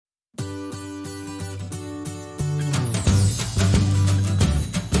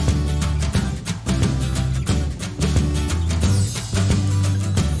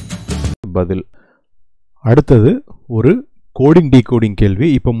பதில். அடுத்தது ஒரு கோடிங் டீகோடிங் கேள்வி.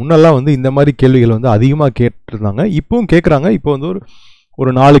 இப்போ முன்னெல்லாம் வந்து இந்த மாதிரி கேள்விகள் வந்து அதிகமாக கேட்டிருந்தாங்க, இப்போவும் கேட்குறாங்க. இப்போ வந்து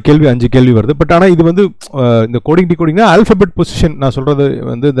ஒரு 4 கேள்வி 5 கேள்வி வருது. பட் ஆனால் இது வந்து இந்த கோடிங் டீகோடிங்னா ஆல்ஃபபெட் பொசிஷன், நான் சொல்கிறது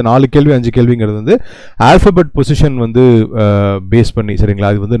வந்து இந்த 4 கேள்வி 5 கேள்விங்கிறது வந்து ஆல்ஃபபெட் பொசிஷன் வந்து பேஸ் பண்ணி,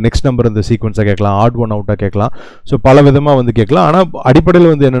 சரிங்களா? அது வந்து நெக்ஸ்ட் நம்பர் இந்த சீக்வன்ஸாக கேட்கலாம், ஆட் ஒன் அவுட்டாக கேட்கலாம். ஸோ பல விதமாக வந்து கேட்கலாம். ஆனால்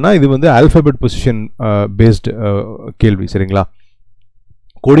அடிப்படையில் வந்து என்னென்னா இது வந்து ஆல்ஃபபெட் பொசிஷன் பேஸ்டு கேள்வி, சரிங்களா?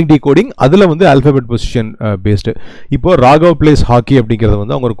 கோடிங் டீகோடிங் அதில் வந்து ஆல்ஃபபெட் பொசிஷன் பேஸ்டு. இப்போ ராகவ் பிளேஸ் ஹாக்கி அப்படிங்கிறத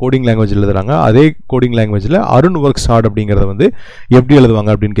வந்து அவங்க ஒரு கோடிங் லாங்குவேஜ் எழுதுறாங்க. அதே கோடிங் லாங்குவேஜில் அருண் ஒர்க்ஸ் ஹார்ட் அப்படிங்கிறத வந்து எப்படி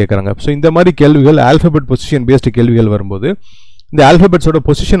எழுதுவாங்க அப்படின்னு கேட்குறாங்க. ஸோ இந்த மாதிரி கேள்விகள் ஆல்ஃபபெட் பொசிஷன் பேஸ்டு கேள்விகள் வரும்போது இந்த ஆல்ஃபபெட்ஸோட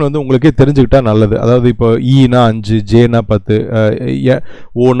பொசிஷன் வந்து உங்களுக்கே தெரிஞ்சுக்கிட்டா நல்லது. அதாவது இப்போ ஈனா 5, ஜேனா 10,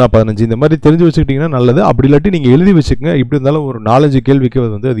 ஓனா 15, இந்த மாதிரி தெரிஞ்சு வச்சுக்கிட்டிங்கன்னா நல்லது. அப்படி இல்லாட்டி நீங்கள் எழுதி வச்சுக்கோங்க. இப்படி இருந்தாலும் ஒரு 4-5 கேள்விக்கு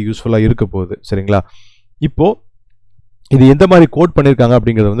வந்து அது யூஸ்ஃபுல்லாக இருக்க போகுது, சரிங்களா? இப்போது இது எந்த மாதிரி கோட் பண்ணியிருக்காங்க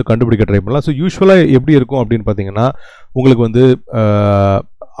அப்படிங்கிறத வந்து கண்டுபிடிக்க ட்ரை பண்ணலாம். ஸோ யூஸ்வலாக எப்படி இருக்கும் அப்படின்னு பார்த்தீங்கன்னா உங்களுக்கு வந்து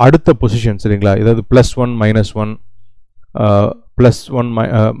அடுத்த பொசிஷன், சரிங்களா? ஏதாவது +1 -1 +1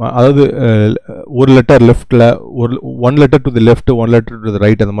 அதாவது ஒரு லெட்டர் லெஃப்டில் one letter to the left, 1 letter to the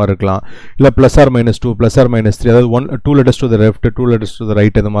right, அந்த மாதிரி இருக்கலாம். இல்லை +or-2 +or-3, அதாவது 2 letters to the left 2 letters to the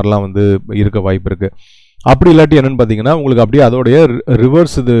right, இந்த மாதிரிலாம் வந்து இருக்க வாய்ப்பு இருக்குது. அப்படி இல்லாட்டி என்னென்னு பார்த்தீங்கன்னா உங்களுக்கு அப்படியே அதோடைய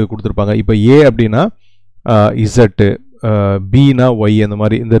ரிவர்ஸ் இது கொடுத்துருப்பாங்க. இப்போ ஏ அப்படின்னா இசட்டு, பினா ஒய், அந்த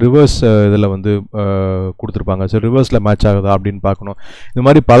மாதிரி இந்த ரிவர்ஸ் இதில் வந்து கொடுத்துருப்பாங்க. ஸோ ரிவர்ஸில் மேட்ச் ஆகுதா அப்படின்னு பார்க்கணும். இந்த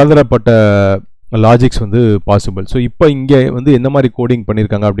மாதிரி பலதரப்பட்ட லாஜிக்ஸ் வந்து பாசிபிள். ஸோ இப்போ இங்கே வந்து எந்த மாதிரி கோடிங்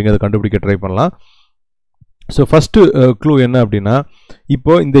பண்ணியிருக்காங்க அப்படிங்கிறத கண்டுபிடிக்க ட்ரை பண்ணலாம். ஸோ ஃபஸ்ட்டு க்ளூ என்ன அப்படின்னா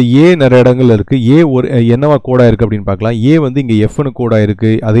இப்போ இந்த ஏ நிறைய இடங்கள் இருக்குது. ஏ ஒரு என்னவா கோடாக இருக்குது அப்படின்னு பார்க்கலாம். ஏ வந்து இங்கே எஃப்னு கோடாக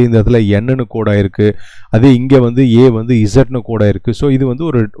இருக்குது, அதே இந்த இடத்துல என்னன்னு கோடாக இருக்குது, அதே இங்கே வந்து ஏ வந்து இசட்னு கோடாக இருக்குது. ஸோ இது வந்து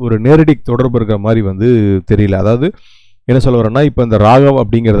ஒரு நேரடி தொடர்பு இருக்கிற மாதிரி வந்து தெரியல. அதாவது என்ன சொல்ல வரேன்னா இப்போ இந்த ராகவ்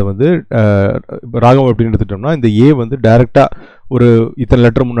அப்படிங்கிறத வந்து ராகவ் அப்படின்னு எடுத்துட்டோம்னா இந்த ஏ வந்து டைரெக்டாக ஒரு இத்தனை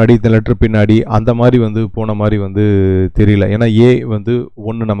லெட்டர் முன்னாடி இத்தனை லெட்டர் பின்னாடி அந்த மாதிரி வந்து போன மாதிரி வந்து தெரியல. ஏன்னா ஏ வந்து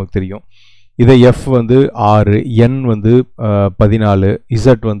 1 நமக்கு தெரியும், இதை எஃப் வந்து 6, என் வந்து 14,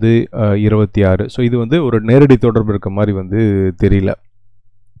 இசட் வந்து 26. ஸோ இது வந்து ஒரு நேரடி தொடர்பு இருக்க மாதிரி வந்து தெரியல.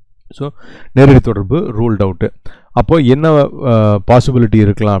 ஸோ நேரடி தொடர்பு ரூல்ட் அவுட்டு. அப்போ என்ன பாசிபிலிட்டி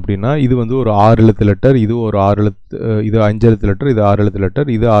இருக்கலாம் அப்படின்னா இது வந்து ஒரு 6 எழுத்து லெட்டர், இது ஒரு 6 எழுத்து, இது 5 எழுத்து லெட்டர், இது 6 எழுத்து லெட்டர்,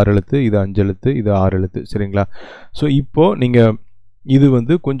 இது 6 எழுத்து, இது 5 எழுத்து, இது 6 எழுத்து, சரிங்களா? ஸோ இப்போது நீங்கள் இது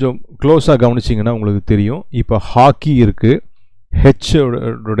வந்து கொஞ்சம் க்ளோஸாக கவனிச்சிங்கன்னா உங்களுக்கு தெரியும். இப்போ ஹாக்கி இருக்குது, ஹெச்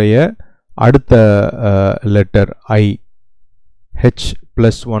உடைய அடுத்த லெட்டர் ஐ, ஹெச்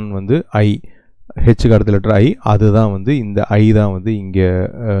 +1 வந்து ஐ, ஹெச்சுக்கு அடுத்த லெட்டர் ஐ, அதுதான் வந்து இந்த ஐ தான் வந்து இங்கே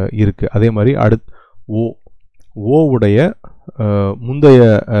இருக்குது. அதே மாதிரி ஓ, ஓவுடைய முந்தைய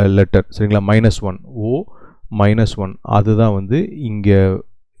லெட்டர், சரிங்களா? -1, ஓ -1, அதுதான் வந்து இங்கே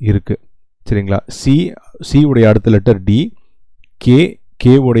இருக்குது, சரிங்களா? சி உடைய அடுத்த லெட்டர் டி,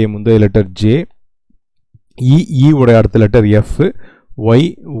 கே உடைய முந்தைய லெட்டர் ஜே, இ உடைய அடுத்த லெட்டர் எஃப்,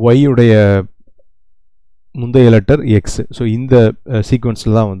 ஒய் உடைய முந்தைய லெட்டர் எக்ஸ். ஸோ இந்த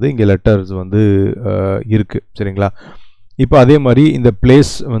சீக்வன்ஸில் தான் வந்து இங்கே லெட்டர்ஸ் வந்து இருக்குது, சரிங்களா? இப்போ அதே மாதிரி இந்த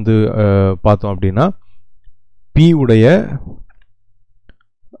பிளேஸ் வந்து பார்த்தோம் அப்படின்னா பி உடைய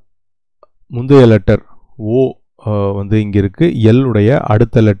முந்தைய லெட்டர் ஓ வந்து இங்கே இருக்குது, எல் உடைய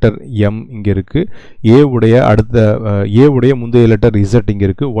அடுத்த லெட்டர் எம் இங்கே இருக்குது, ஏ உடைய முந்தைய லெட்டர் இசட் இங்கே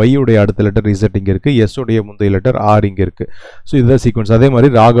இருக்குது, ஒய் உடைய அடுத்த லெட்டர் இசட் இங்கே இருக்குது, எஸ் உடைய முந்தைய லெட்டர் ஆர் இங்கே இருக்குது. ஸோ இதுதான் சீக்வன்ஸ். அதே மாதிரி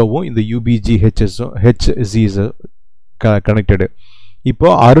ராகவும் இந்த யூபிஜி ஹெச்சி கனெக்டடு.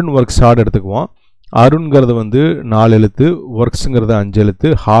 இப்போது அருண் ஒர்க்ஸ் ஹார்ட் எடுத்துக்குவோம். அருண்கிறது வந்து 4 எழுத்து, ஒர்க்ஸுங்கிறது 5 எழுத்து,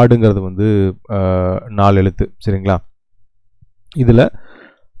 ஹார்டுங்கிறது வந்து 4 எழுத்து, சரிங்களா? இதில்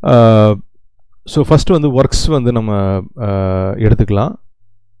ஸோ ஃபஸ்ட்டு வந்து ஒர்க்ஸ் வந்து நம்ம எடுத்துக்கலாம்.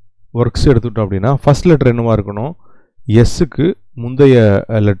 ஒர்க்ஸ் எடுத்துக்கிட்டோம் அப்படின்னா ஃபஸ்ட் லெட்டர் என்னவாக இருக்கணும்? எஸ்ஸுக்கு முந்தைய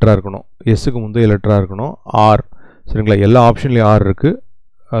லெட்டராக இருக்கணும், எஸ்ஸுக்கு முந்தைய லெட்டராக இருக்கணும், ஆர், சரிங்களா? எல்லா ஆப்ஷன்லேயும் ஆர் இருக்குது,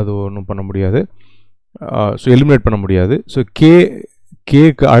 அது ஒன்றும் பண்ண முடியாது, ஸோ எலிமினேட் பண்ண முடியாது. ஸோ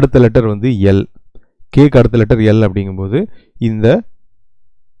கேக்கு அடுத்த லெட்டர் வந்து எல், கேக்கு அடுத்த லெட்டர் எல் அப்படிங்கும்போது இந்த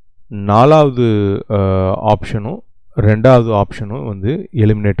 4வது ஆப்ஷனும் 2வது ஆப்ஷனும் வந்து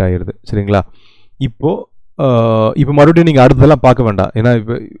எலிமினேட் ஆகிடுது, சரிங்களா? இப்போ மறுபடியும் நீங்கள் அடுத்ததெல்லாம் பார்க்க வேண்டாம், ஏன்னா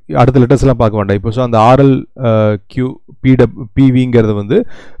இப்போ அடுத்த லெட்டர்ஸ்லாம் பார்க்க வேண்டாம். இப்போ ஸோ அந்த ஆர்எல் கியூ பிவிங்கிறது வந்து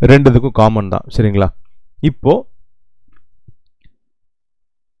 2த்துக்கும் காமன் தான், சரிங்களா? இப்போ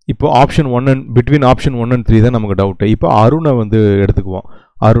ஆப்ஷன் 1 பிட்வீன் ஆப்ஷன் 1 and 3 தான் நமக்கு டவுட்டு. இப்போ அருணை வந்து எடுத்துக்குவோம்.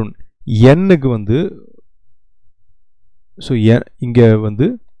 அருண் எண்ணுக்கு வந்து ஸோ இங்கே வந்து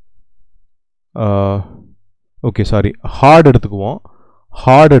ஓகே சாரி ஹார்ட் எடுத்துக்குவோம்,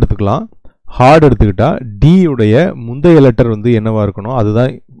 ஹார்ட் எடுத்துக்கலாம். ஹார்ட் எடுத்துக்கிட்டா D உடைய முந்தைய லெட்டர் வந்து என்னவா இருக்கணும்,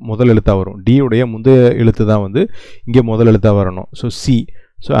 அதுதான் முதல் எழுத்தா வரும். D உடைய முந்தைய எழுத்து தான் வந்து இங்கே முதல் எழுத்தா வரணும். So C.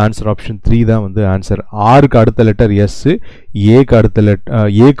 So answer option 3 தான் வந்து ஆன்சர். ஆருக்கு அடுத்த லெட்டர் S, ஏக்கு அடுத்த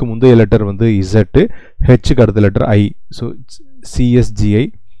லெட்டர் ஏக்கு முந்தைய லெட்டர் வந்து Z, ஹெச்சுக்கு அடுத்த letter I. So CSGI.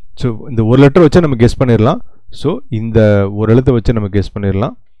 So இந்த ஒரு லெட்டர் வச்சு நம்ம கெஸ் பண்ணிடலாம். ஸோ இந்த ஒரு எழுத்தை வச்சு நம்ம கெஸ்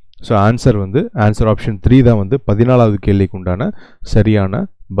பண்ணிடலாம். ஸோ ஆன்சர் வந்து ஆன்சர் ஆப்ஷன் 3 தான் வந்து 14வது கேள்விக்கு உண்டான சரியான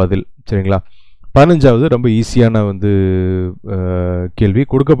பதில். சரிங்களா? 15வது ரொம்ப ஈஸியான வந்து கேள்வி.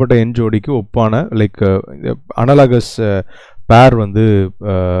 கொடுக்கப்பட்ட எண் ஜோடிக்கு ஒப்பான லைக் அனலாகஸ் பேர் வந்து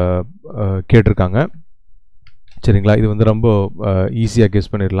கேட்டிருக்காங்க. சரிங்களா? இது வந்து ரொம்ப ஈஸியாக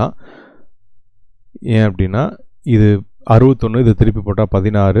கெஸ் பண்ணிடலாம். ஏன் அப்படின்னா இது 61, இது திருப்பி போட்டால்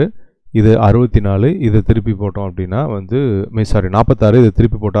 16, இது 64, இது திருப்பி போட்டோம் அப்படின்னா வந்து 46, இது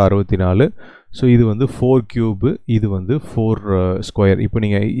திருப்பி போட்டால் 64. ஸோ இது வந்து 4 கியூபு, இது வந்து 4 ஸ்கொயர். இப்போ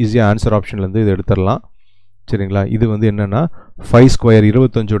நீங்கள் ஈஸியாக ஆன்சர் ஆப்ஷன்லேருந்து இது எடுத்துடலாம். சரிங்களா? இது வந்து என்னென்னா 5 ஸ்கொயர்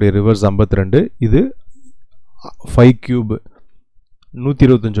 25 ரிவர்ஸ் 52, இது 5 கியூபு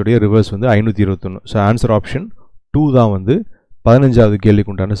 125 ரிவர்ஸ் வந்து 521. ஸோ ஆன்சர் ஆப்ஷன் 2 தான் வந்து 15வது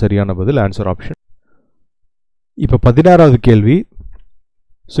கேள்விக்கு உண்டான சரியான பதில். Answer option. இப்போ 16வது கேள்வி.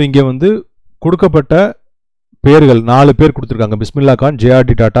 ஸோ இங்கே வந்து கொடுக்கப்பட்ட பேர்கள் 4 பேர் கொடுத்துருக்காங்க. பிஸ்மில்லா கான்,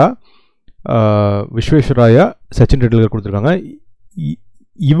 ஜேஆர்டி டாட்டா, விஸ்வேஸ்வராயா, சச்சின் டெண்டுல்கர் கொடுத்துருக்காங்க.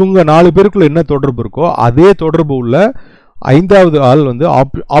 இவங்க 4 பேருக்குள்ள என்ன தொடர்பு இருக்கோ அதே தொடர்பு உள்ள 5வது ஆள் வந்து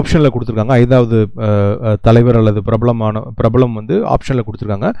ஆப்ஷனில் கொடுத்துருக்காங்க. 5வது தலைவர் அல்லது பிரபலம் வந்து ஆப்ஷனில்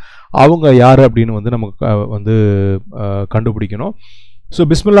கொடுத்துருக்காங்க. அவங்க யார் அப்படின்னு வந்து நமக்கு வந்து கண்டுபிடிக்கணும். So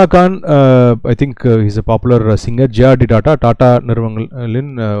Bismillah Khan, I think is a popular singer. JRD tata, tata நிறுவனங்களின்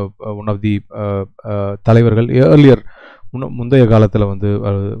ஒன் ஆஃப் தி தலைவர்கள். ஏர்லியர் முந்தைய காலத்தில் வந்து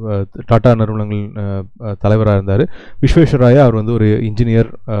டாட்டா நிறுவனங்கள் தலைவராக இருந்தார். விஸ்வேஸ்வராயா அவர் வந்து ஒரு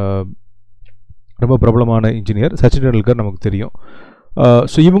இன்ஜினியர், ரொம்ப பிரபலமான இன்ஜினியர். சச்சின் டெண்டுல்கர் நமக்கு தெரியும்.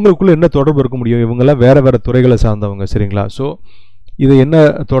 ஸோ இவங்களுக்குள்ள என்ன தொடர்பு இருக்க முடியும்? இவங்கெல்லாம் வேறு வேறு துறைகளை சார்ந்தவங்க. சரிங்களா? ஸோ இது என்ன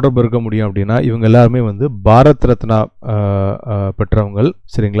தொடர்பு இருக்க முடியும் அப்படின்னா இவங்க எல்லாருமே வந்து பாரத் ரத்னா பெற்றவங்கள்.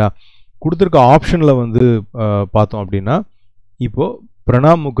 சரிங்களா? கொடுத்துருக்க ஆப்ஷனில் வந்து பார்த்தோம் அப்படின்னா இப்போது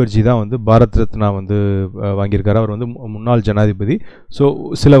பிரணாப் முகர்ஜி தான் வந்து பாரத் ரத்னா வந்து வாங்கியிருக்காரு. அவர் வந்து முன்னாள் ஜனாதிபதி. ஸோ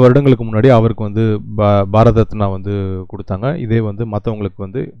சில வருடங்களுக்கு முன்னாடி அவருக்கு வந்து பாரத் ரத்னா வந்து கொடுத்தாங்க. இதே வந்து மற்றவங்களுக்கு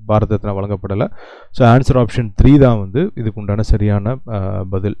வந்து Bharat Ratna வழங்கப்படலை. So answer option 3 தான் வந்து இதுக்கு உண்டான சரியான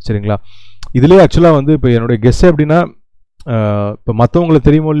பதில். சரிங்களா? இதுலேயே ஆக்சுவலாக வந்து இப்போ என்னுடைய கெஸ் எப்படின்னா இப்போ மற்றவங்களுக்கு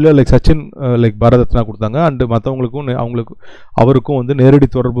தெரியுமோ இல்லையா, லைக் சச்சின் லைக் பாரத் ரத்னா கொடுத்தாங்க. அண்டு மற்றவங்களுக்கும் அவருக்கும் வந்து நேரடி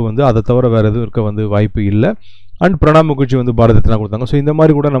தொடர்பு வந்து அதை தவிர வேறு எதுவும் இருக்க வந்து வாய்ப்பு இல்லை. அண்ட் பிரணாப் முகர்ஜி வந்து பாரத் ரத்னா கொடுத்தாங்க. ஸோ இந்த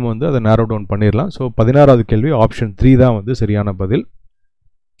மாதிரி கூட நம்ம வந்து அதை நேரோ டவுன் பண்ணிடலாம். ஸோ 16வது கேள்வி ஆப்ஷன் 3 தான் வந்து சரியான பதில்.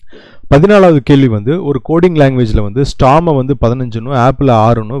 14வது கேள்வி வந்து ஒரு கோடிங் லாங்குவேஜில் வந்து ஸ்டாமை வந்து 15னும், ஆப்பிள்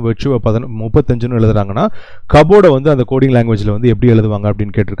 6னும், வெர்ச்சுவை 35ன்னு எழுதுறாங்கன்னா கபோர்டை வந்து அந்த கோடிங் லாங்குவேஜில் வந்து எப்படி எழுதுவாங்க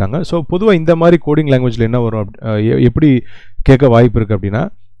அப்படின்னு கேட்டிருக்காங்க. ஸோ பொதுவாக இந்த மாதிரி கோடிங் லாங்குவேஜில் என்ன வரும், எப்படி கேட்க வாய்ப்பு இருக்குது அப்படின்னா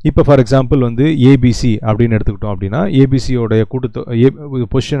இப்போ ஃபார் எக்ஸாம்பிள் வந்து ஏபிசி அப்படின்னு எடுத்துக்கிட்டோம் அப்படின்னா ஏபிசியோடைய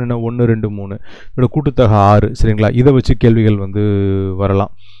பொசிஷன் என்ன 1 2 3 இதோட கூட்டுத்தொகை 6. சரிங்களா? இதை வச்சு கேள்விகள் வந்து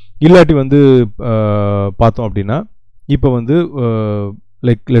வரலாம். இல்லாட்டி வந்து பார்த்தோம் அப்படின்னா இப்போ வந்து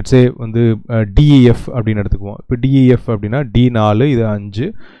லைக் லெட்ஸே வந்து டிஇஎஃப் அப்படின்னு எடுத்துக்குவோம். இப்போ டிஇஎஃப் அப்படின்னா D4, இது 5,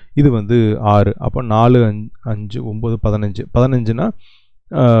 இது வந்து 6. அப்போ 4 5 9 15. 15னா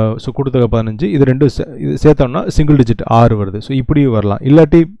ஸோ கூட்டுத்தொகை 15, இது 2 இது சேர்த்தோம்னா சிங்கிள் டிஜிட் 6 வருது. ஸோ இப்படி வரலாம்.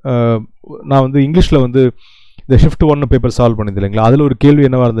 இல்லாட்டி நான் வந்து இங்கிலீஷில் வந்து இந்த ஷிஃப்ட் 1 பேப்பர் சால்வ் பண்ணிது இல்லைங்களா, அதில் ஒரு கேள்வி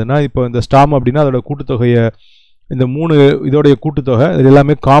என்னவாக இருந்ததுன்னா இப்போ இந்த ஸ்டாம் அப்படின்னா அதோட கூட்டுத்தொகையை இந்த 3 இதோடைய கூட்டுத்தொகை இது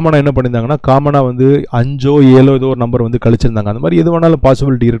எல்லாமே காமனாக என்ன பண்ணியிருந்தாங்கன்னா காமனாக வந்து 5 7 ஏதோ ஒரு நம்பர் வந்து கழிச்சிருந்தாங்க. அந்த மாதிரி எது வேணாலும்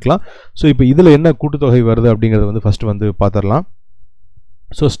பாசிபிலிட்டி இருக்கலாம். ஸோ இப்போ இதில் என்ன கூட்டுத்தொகை வருது அப்படிங்கிறது வந்து ஃபஸ்ட்டு வந்து பார்த்துடலாம்.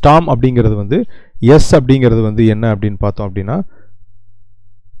 ஸோ ஸ்டாம் அப்படிங்கிறது வந்து எஸ் அப்படிங்கிறது வந்து என்ன அப்படின்னு பார்த்தோம் அப்படின்னா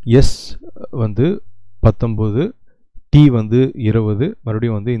எஸ் வந்து 19, டி வந்து 20,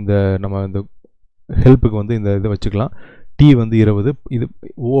 மறுபடியும் வந்து இந்த நம்ம இந்த ஹெல்ப்புக்கு வந்து இந்த இதை வச்சுக்கலாம். டி வந்து 20, இது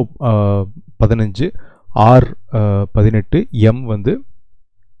ஓ 15, ஆர் 18, எம் வந்து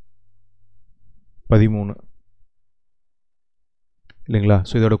 13 இல்லைங்களா?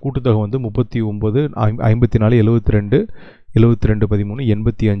 ஸோ இதோட கூட்டுத்தொகை வந்து 39, 54, 72, 72 13,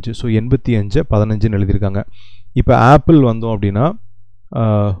 85. ஸோ 85 15ன்னு எழுதியிருக்காங்க. இப்போ ஆப்பிள் வந்தோம் அப்படின்னா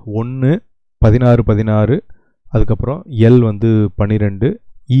 1 16 16, அதுக்கப்புறம் எல் வந்து 12,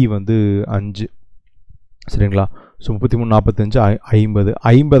 இ வந்து 5. சரிங்களா? ஸோ 33 45 50.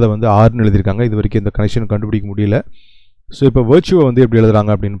 50 வந்து 6ன்னு எழுதியிருக்காங்க. இது வரைக்கும் இந்த கனெக்ஷன் கண்டுபிடிக்க முடியல. ஸோ இப்போ வெர்ச்சுவை வந்து எப்படி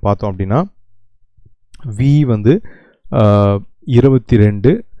எழுதுறாங்க அப்படின்னு பார்த்தோம் அப்படின்னா வி வந்து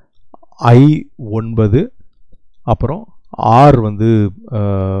 22, I 9, அப்புறம் R வந்து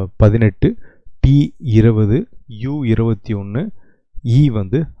 18, T 20, U 21, E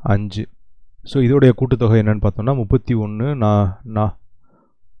வந்து 5. ஸோ இதோடைய கூட்டுத்தொகை என்னன்னு பார்த்தோம்னா 31, 49,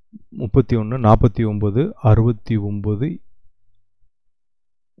 69,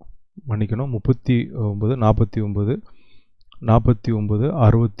 மன்னிக்கணும் 39, 49, 69, 69, 70,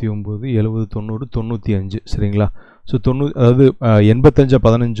 90, 95 சரிங்களா. ஸோ 90 அதாவது 85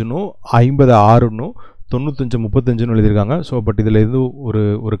 15னும் 50 6னும் 95 35ன்னு எழுதியிருக்காங்க. ஸோ பட் இதில் எதுவும்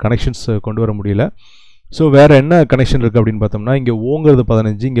ஒரு கனெக்ஷன்ஸ் கொண்டு வர முடியல. ஸோ வேறு என்ன கனெக்ஷன் இருக்குது அப்படின்னு பார்த்தோம்னா இங்கே ஓங்கிறது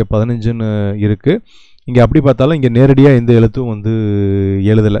 15, இங்கே 15ன்னு இருக்குது. இங்கே அப்படி பார்த்தாலும் இங்கே நேரடியாக எந்த எழுத்தும் வந்து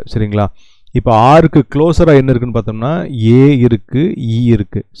எழுதலை சரிங்களா. இப்போ ஆருக்கு க்ளோஸராக என்ன இருக்குதுன்னு பார்த்தோம்னா ஏ இருக்குது, இ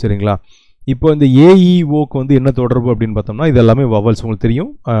இருக்குது சரிங்களா. இப்போ இந்த ஏஇஓக்கு வந்து என்ன தொடர்பு அப்படின்னு பார்த்தோம்னா இது எல்லாமே வவல்ஸ். உங்களுக்கு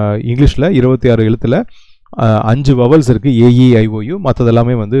தெரியும் இங்கிலீஷில் 26 எழுத்தில் 5 வவல்ஸ் இருக்குது, ஏஇஐஓயு, மற்றது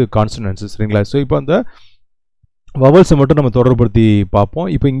எல்லாமே வந்து கான்சனன்ட்ஸ் சரிங்களா. ஸோ இப்போ அந்த வவல்ஸை மட்டும் நம்ம தொடர்புபடுத்தி பார்ப்போம்.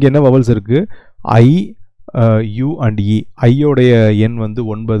 இப்போ இங்கே என்ன வவல்ஸ் இருக்குது, ஐ, யூ அண்ட் இ. ஐயோடைய எண் வந்து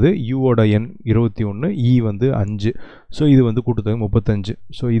 9, யூவோட எண் 21, இ வந்து 5. ஸோ இது வந்து கூட்டுத்தொகை 35.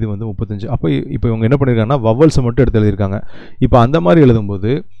 ஸோ இது வந்து 35. இப்போ இவங்க என்ன பண்ணியிருக்காங்கன்னா வவல்ஸை மட்டும் எடுத்து எழுதியிருக்காங்க. இப்போ அந்த மாதிரி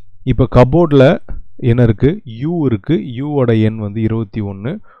எழுதும்போது இப்போ கபோர்டில் என்ன இருக்குது, யூ இருக்குது, யூவோட எண் வந்து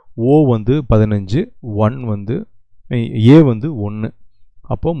 21, ஓ வந்து 15, 1 வந்து ஏ வந்து 1.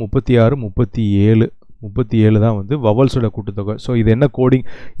 அப்போது 36, 37 தான் வந்து வவல்ஸோட கூட்டுத்தொகை. ஸோ இது என்ன கோடிங்,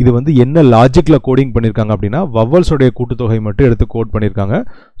 இது வந்து என்ன லாஜிக்கில் கோடிங் பண்ணியிருக்காங்க அப்படின்னா வவல்ஸோடைய கூட்டுத்தொகை மட்டும் எடுத்து கோட் பண்ணியிருக்காங்க.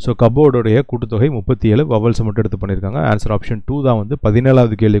 ஸோ கபோர்டோடைய கூட்டுத்தொகை 37, வவல்ஸை மட்டும் எடுத்து பண்ணியிருக்காங்க. ஆன்சர் ஆப்ஷன் 2 தான் வந்து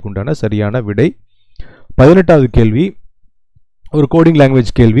 17வது கேள்விக்கு உண்டான சரியான விடை. 18வது கேள்வி ஒரு கோடிங் லாங்குவேஜ்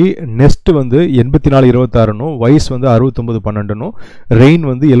கேள்வி. நெஸ்ட் வந்து 84 26னும், வைஸ் வந்து 69 12னும், ரெயின்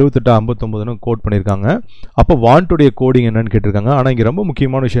வந்து 78 59னும் கோட் பண்ணியிருக்காங்க. அப்போ வாண்ட்டுடைய கோடிங் என்னன்னு கேட்டிருக்காங்க. ஆனால் இங்கே ரொம்ப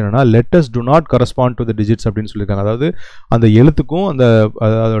முக்கியமான விஷயம் என்னன்னா letters to not correspond to the digits அப்படின்னு சொல்லியிருக்காங்க. அதாவது அந்த எழுத்துக்கும்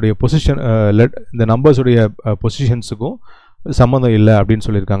அதோடைய பொசிஷன் இந்த நம்பர்ஸுடைய பொசிஷன்ஸுக்கும் சம்மந்தம் இல்லை அப்படின்னு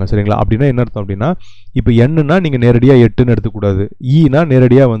சொல்லியிருக்காங்க சரிங்களா. அப்படின்னா என்ன அர்த்தம் அப்படின்னா இப்போ என்னன்னா நீங்கள் நேரடியாக 8ன்னு எடுத்துக்கூடாது, ஈனா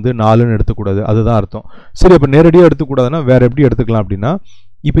நேரடியாக வந்து 4ன்னு எடுத்துக்கூடாது, அதுதான் அர்த்தம். சரி, இப்போ நேரடியாக எடுத்துக்கூடாதுன்னா வேறு எப்படி எடுத்துக்கலாம் அப்படின்னா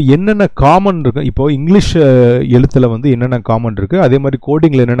இப்போ என்னென்ன காமன் இருக்குது, இப்போ இங்கிலீஷ் எழுத்தில் வந்து என்னென்ன காமன் இருக்குது, அதே மாதிரி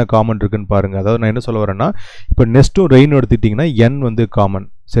கோடிங்கில் என்னென்ன காமன் இருக்குன்னு பாருங்கள். அதாவது நான் என்ன சொல்ல வரேன்னா இப்போ நெஸ்ட்டும் ரெயினும் எடுத்துட்டிங்கன்னா என் வந்து காமன்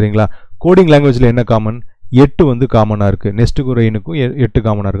சரிங்களா. கோடிங் லாங்குவேஜில் என்ன காமன், 8 வந்து காமனாக இருக்குது, நெஸ்ட்டுக்கும் ரெயினுக்கும் 8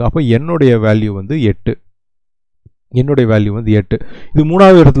 காமனாக இருக்குது. அப்போ என்னுடைய வேல்யூ வந்து 8, என்னுடைய வேல்யூ வந்து 8. இது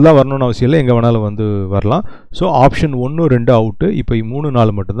 3வது இடத்துல தான் வரணும்னு அவசியம் இல்லை, எங்கே வேணாலும் வந்து வரலாம். So option 1 2 out. இப்போ 3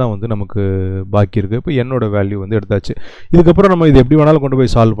 4 மட்டும்தான் வந்து நமக்கு பாக்கி இருக்குது. இப்போ என்னோட வேல்யூ வந்து எடுத்தாச்சு. இதுக்கப்புறம் நம்ம இது எப்படி வேணாலும் கொண்டு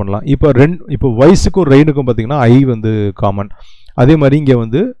போய் சால்வ் பண்ணலாம். இப்போ வைஸுக்கும் ரெயினுக்கும் பார்த்திங்கன்னா ஐ வந்து காமன், அதே மாதிரி இங்கே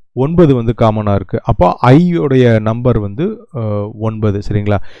வந்து 9 வந்து காமனாக இருக்குது. அப்போ ஐயோடைய நம்பர் வந்து 9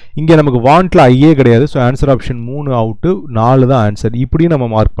 சரிங்களா. இங்கே நமக்கு வாண்ட்டில் ஐயே கிடையாது. ஸோ ஆன்சர் ஆப்ஷன் 3 அவுட்டு, 4 தான் ஆன்சர். இப்படியும் நம்ம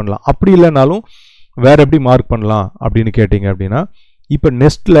மார்க் பண்ணலாம். அப்படி இல்லைனாலும் வேறு எப்படி மார்க் பண்ணலாம் அப்படின்னு கேட்டிங்க அப்படின்னா இப்போ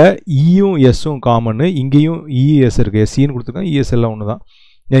நெஸ்ட்டில் இயும் எஸ்ஸும் காமனு, இங்கேயும் இஎஸ் இருக்குது, எஸ்சின்னு கொடுத்துருக்காங்க, இஎஸ் எல்லாம் ஒன்று தான்,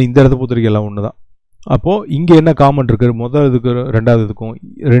 இந்த இடத்த பொறுத்த வரைக்கும் எல்லாம் ஒன்று தான். அப்போது இங்கே என்ன காமன் இருக்குது, முதல் இதுக்கு ரெண்டாவது இதுக்கும்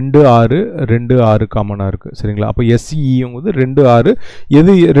 2 6 2 6 காமனாக இருக்குது சரிங்களா. அப்போ எஸ்சிஇயும் வந்து 2 6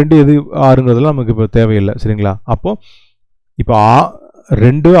 எது 2 எது 6ங்கிறதுலாம் நமக்கு இப்போ தேவையில்லை சரிங்களா. அப்போது இப்போ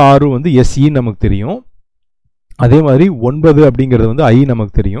 2 6 வந்து எஸ்சின்னு நமக்கு தெரியும், அதே மாதிரி 9 அப்படிங்கிறது வந்து ஐ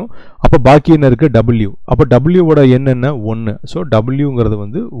நமக்கு தெரியும். அப்போ பாக்கி என்ன இருக்குது, டபிள்யூ. அப்போ டபிள்யூவோட என்னென்ன 1. ஸோ டபிள்யூங்கிறது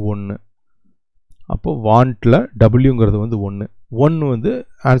வந்து 1. அப்போது வாண்ட்டில் டபிள்யூங்கிறது வந்து 1 வந்து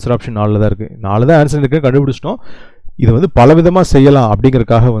ஆன்சர் ஆப்ஷன் 4 தான் இருக்குது. 4 தான் ஆன்சர் இருக்குது, கண்டுபிடிச்சிட்டோம். இது வந்து பலவிதமாக செய்யலாம்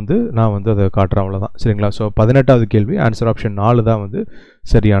அப்படிங்கிறதுக்காக வந்து நான் வந்து அதை காட்டுறேன், அவ்வளோதான் சரிங்களா. ஸோ 18வது கேள்வி ஆன்சர் ஆப்ஷன் 4 தான் வந்து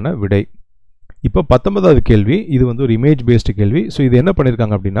சரியான விடை. இப்போ 19வது கேள்வி, இது வந்து ஒரு இமேஜ் பேஸ்டு கேள்வி. ஸோ இது என்ன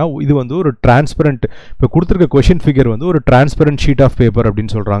பண்ணியிருக்காங்க அப்படின்னா இது வந்து ஒரு டிரான்ஸ்பரண்ட், இப்போ கொடுத்துருக்க கொஷின் ஃபிகர் வந்து ஒரு டிரான்ஸ்பரண்ட் ஷீட் ஆஃப் பேப்பர்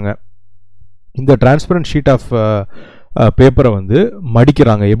அப்படின்னு சொல்கிறாங்க. இந்த டிரான்ஸ்பரண்ட் ஷீட் ஆஃப் பேப்பரை வந்து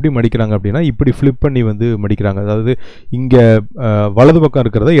மடிக்கிறாங்க. எப்படி மடிக்கிறாங்க அப்படின்னா இப்படி ஃப்ளிப் பண்ணி வந்து மடிக்கிறாங்க. அதாவது இங்கே வலது பக்கம்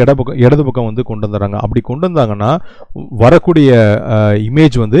இருக்கிறத இடது பக்கம் வந்து கொண்டு வந்துடுறாங்க. அப்படி கொண்டு வந்தாங்கன்னா வரக்கூடிய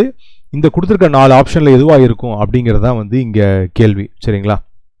இமேஜ் வந்து இந்த கொடுத்துருக்க 4 ஆப்ஷனில் எதுவாக இருக்கும் அப்படிங்கிறது தான் வந்து இங்கே கேள்வி சரிங்களா.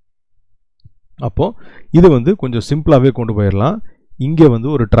 அப்போது இது வந்து கொஞ்சம் சிம்பிளாகவே கொண்டு போயிடலாம். இங்கே வந்து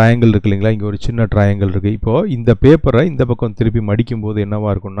ஒரு ட்ரையாங்கிள் இருக்குது இல்லைங்களா, இங்கே ஒரு சின்ன ட்ரையாங்கிள் இருக்குது. இப்போது இந்த பேப்பரை இந்த பக்கம் திருப்பி மடிக்கும்போது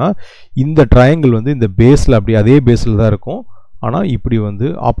என்னவாக இருக்கும்னா இந்த ட்ரையாங்கிள் வந்து இந்த பேஸில் அப்படி அதே பேஸில் தான் இருக்கும். ஆனால் இப்படி வந்து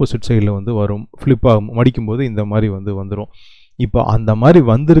ஆப்போசிட் சைடில் வந்து வரும், ஃப்ளிப்பாக மடிக்கும்போது இந்த மாதிரி வந்து வந்துடும். இப்போ அந்த மாதிரி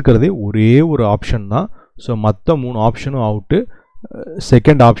வந்திருக்கிறதே ஒரே ஒரு ஆப்ஷன் தான். ஸோ மற்ற 3 ஆப்ஷனும் அவுட்டு,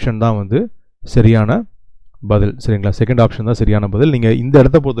 செகண்ட் ஆப்ஷன் தான் வந்து சரியான பதில். சரிங்களா, செகண்ட் ஆப்ஷன் தான் சரியான பதில். நீங்கள் இந்த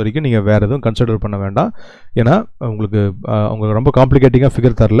இடத்த பொறுத்த வரைக்கும் நீங்கள் வேறு எதுவும் கன்சிடர் பண்ண வேண்டாம். ஏன்னா உங்களுக்கு அவங்க ரொம்ப காம்ப்ளிகேட்டிங்காக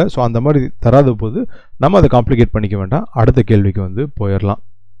ஃபிகர் தரல. ஸோ அந்த மாதிரி தராத போது நம்ம அதை காம்ப்ளிகேட் பண்ணிக்க வேண்டாம். அடுத்த கேள்விக்கு வந்து போயிடலாம்.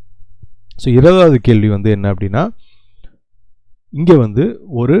 ஸோ 20வது கேள்வி வந்து என்ன அப்படின்னா, இங்கே வந்து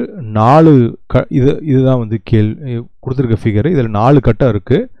ஒரு 4 இதுதான் வந்து கொடுத்துருக்க ஃபிகர். இதில் 4 கட்டம்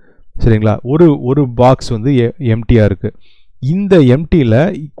இருக்குது. சரிங்களா, ஒரு பாக்ஸ் வந்து எம்டியாக இருக்குது. இந்த எம்டியில்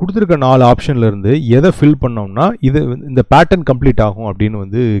கொடுத்துருக்க 4 ஆப்ஷன்லேருந்து எதை ஃபில் பண்ணோம்னா இந்த பேட்டர்ன் கம்ப்ளீட் ஆகும் அப்படின்னு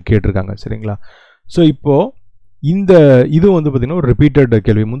வந்து கேட்டிருக்காங்க. சரிங்களா, ஸோ இப்போது இது வந்து பார்த்திங்கன்னா ஒரு ரிப்பீட்டட்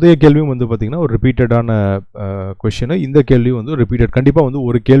கேள்வி. முந்தைய கேள்வியும் வந்து பார்த்திங்கன்னா ஒரு ரிப்பீட்டடான கொஷின். இந்த கேள்வி வந்து ரிப்பீட்டட். கண்டிப்பாக வந்து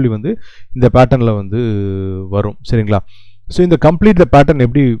ஒரு கேள்வி வந்து இந்த பேட்டர்னில் வந்து வரும். சரிங்களா, ஸோ இந்த கம்ப்ளீட் பேட்டர்ன்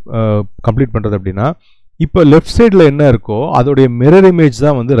எப்படி கம்ப்ளீட் பண்ணுறது அப்படின்னா, இப்போ லெஃப்ட் சைடில் என்ன இருக்கோ அதோடைய மிரர் இமேஜ்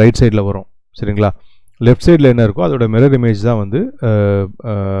தான் வந்து ரைட் சைடில் வரும். சரிங்களா, லெஃப்ட் சைடில் என்ன இருக்கோ அதோட மிரர் இமேஜ் தான் வந்து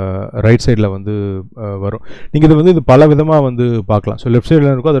ரைட் சைடில் வந்து வரும். நீங்கள் இது பல விதமாக வந்து பார்க்கலாம். ஸோ லெஃப்ட்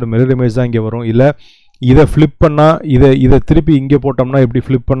சைடில் இருக்கோ அதோட மிரர் இமேஜ் தான் இங்கே வரும். இல்லை இதை ஃப்ளிப் பண்ணால் இதை திருப்பி இங்கே போட்டோம்னா எப்படி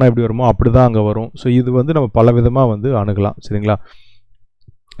ஃப்ளிப் பண்ணால் எப்படி வருமோ அப்படி தான் அங்கே வரும். ஸோ இது வந்து நம்ம பல விதமாக வந்து அணுகலாம். சரிங்களா,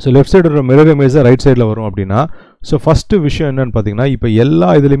 ஸோ லெஃப்ட் சைடோட மிரர் இமேஜ் தான் ரைட் சைடில் வரும் அப்படின்னா, ஸோ ஃபஸ்ட்டு விஷயம் என்னென்னு பார்த்தீங்கன்னா, இப்போ எல்லா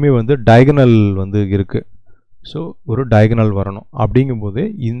இதுலேயுமே வந்து டயகனல் வந்து இருக்குது. ஸோ ஒரு டயகனல் வரணும். அப்படிங்கும்போது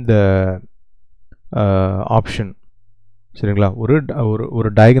இந்த ஆப்ஷன், சரிங்களா, ஒரு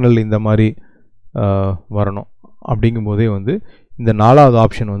டயகனல் இந்த மாதிரி வரணும். அப்படிங்கும்போதே வந்து இந்த 4வது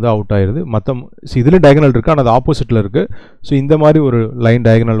ஆப்ஷன் வந்து அவுட் ஆயிடுது. இதில் டயகனல் இருக்குது, ஆனால் அது ஆப்போசிட்டில் இருக்குது. ஸோ இந்த மாதிரி ஒரு லைன்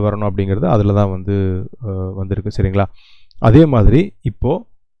டயகனல் வரணும் அப்படிங்கிறது அதில் தான் வந்து வந்திருக்கு. சரிங்களா, அதே மாதிரி இப்போ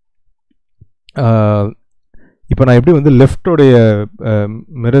நான் எப்படி வந்து லெஃப்டோடைய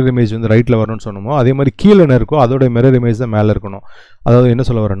மிரர் இமேஜ் வந்து ரைட்டில் வரணும்னு சொன்னோமோ, அதே மாதிரி கீழே என்ன இருக்கோ அதோடைய மிரர் இமேஜ் தான் மேலே இருக்கணும். அதாவது என்ன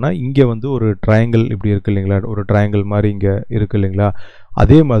சொல்ல வரேன்னா, இங்கே வந்து ஒரு ட்ரையாங்கிள் இப்படி இருக்குது இல்லைங்களா, ஒரு ட்ரையாங்கிள் மாதிரி இங்கே இருக்குது இல்லைங்களா,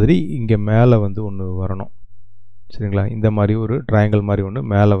 அதே மாதிரி இங்கே மேலே வந்து ஒன்று வரணும். சரிங்களா, இந்த மாதிரி ஒரு ட்ரையாங்கிள் மாதிரி ஒன்று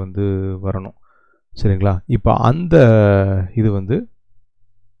மேலே வந்து வரணும். சரிங்களா, இப்போ அந்த இது வந்து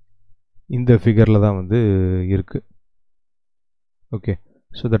இந்த ஃபிகரில் தான் வந்து இருக்குது. ஓகே,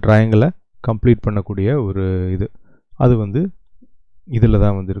 ஸோ இந்த ட்ரையாங்கிளை கம்ப்ளீட் பண்ணக்கூடிய ஒரு அது வந்து இதில்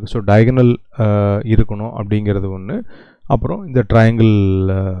தான் வந்து இருக்குது. ஸோ டயகனல் இருக்கணும் அப்படிங்கிறது ஒன்று. அப்புறம் இந்த ட்ரையாங்கிள்.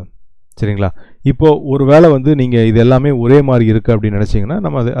 சரிங்களா, இப்போது ஒரு வேளை வந்து நீங்கள் இது எல்லாமே ஒரே மாதிரி இருக்குது அப்படின்னு நினச்சிங்கன்னா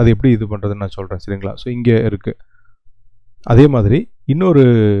நம்ம அது எப்படி இது பண்ணுறதுன்னு நான் சொல்கிறேன். சரிங்களா, ஸோ இங்கே இருக்குது. அதே மாதிரி இன்னொரு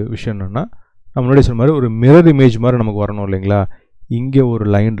விஷயம் என்னென்னா, நம்ம முன்னாடி சொன்ன மாதிரி ஒரு மிரர் இமேஜ் மாதிரி நமக்கு வரணும் இல்லைங்களா. இங்கே ஒரு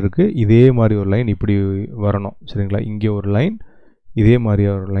லைன் இருக்குது, இதே மாதிரி ஒரு லைன் இப்படி வரணும். சரிங்களா, இங்கே ஒரு லைன், இதே மாதிரி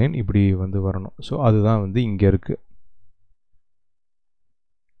ஒரு லைன் இப்படி வந்து வரணும். ஸோ அதுதான் வந்து இங்கே இருக்குது.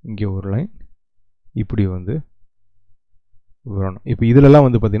 இங்கே ஒரு லைன் இப்படி வந்து வரணும். இப்போ இதிலெல்லாம்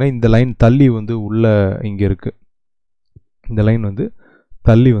வந்து பார்த்திங்கன்னா இந்த லைன் தள்ளி வந்து உள்ளே இங்கே இருக்குது. இந்த லைன் வந்து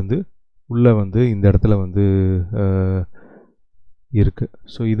தள்ளி வந்து உள்ளே வந்து இந்த இடத்துல வந்து இருக்குது.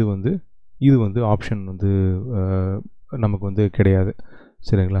 ஸோ இது வந்து ஆப்ஷன் வந்து நமக்கு வந்து கிடையாது.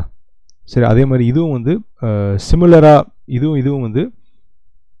 சரிங்களா, சரி, அதே மாதிரி இதுவும் வந்து சிமிலராக இதுவும் வந்து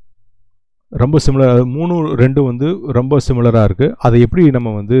ரொம்ப சிமிலர். அது 3 2 வந்து ரொம்ப சிமிலராக இருக்குது. அதை எப்படி நம்ம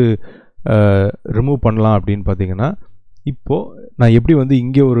வந்து ரிமூவ் பண்ணலாம் அப்படின்னு பார்த்தீங்கன்னா, இப்போது நான் எப்படி வந்து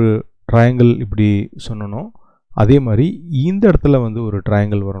இங்கே ஒரு ட்ரையாங்கிள் இப்படி சொன்னனோ அதே மாதிரி இந்த இடத்துல வந்து ஒரு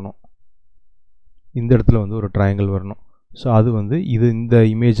ட்ரையாங்கிள் வரணும். இந்த இடத்துல வந்து ஒரு ட்ரையாங்கிள் வரணும். ஸோ அது வந்து இந்த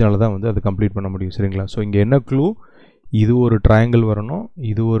இமேஜால் தான் வந்து அது கம்ப்ளீட் பண்ண முடியும். சரிங்களா, ஸோ இங்கே என்ன க்ளூ, இது ஒரு ட்ரையாங்கிள் வரணும்,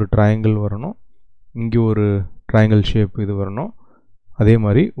 இது ஒரு ட்ரையாங்கிள் வரணும், இங்கே ஒரு ட்ரையாங்கிள் ஷேப் இது வரணும், அதே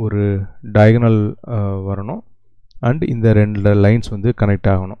மாதிரி ஒரு டயகனல் வரணும், அண்ட் இந்த 2 லைன்ஸ் வந்து கனெக்ட்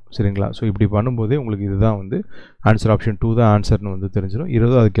ஆகணும். சரிங்களா, ஸோ இப்படி பண்ணும்போதே உங்களுக்கு இதுதான் வந்து ஆன்சர். ஆப்ஷன் 2 தான் ஆன்சர்னு வந்து தெரிஞ்சிடும்.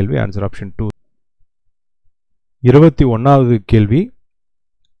 20வது கேள்வி ஆன்சர் ஆப்ஷன் 2. 21வது கேள்வி.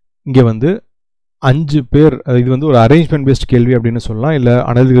 இங்கே வந்து 5 பேர், இது வந்து ஒரு அரேஞ்ச்மெண்ட் பேஸ்ட் கேள்வி அப்படின்னு சொல்லலாம், இல்லை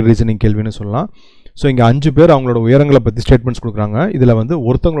அனலிட்டிக்கல் ரீசனிங் கேள்வின்னு சொல்லலாம். ஸோ இங்கே 5 பேர் அவங்களோட உயரங்களை பற்றி ஸ்டேட்மெண்ட்ஸ் கொடுக்குறாங்க. இதில் வந்து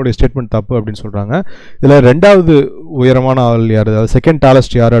ஒருத்தவங்களுடைய ஸ்டேட்மெண்ட் தப்பு அப்படின்னு சொல்கிறாங்க. இதில் 2வது உயரமான ஆள் யார், அதாவது செகண்ட்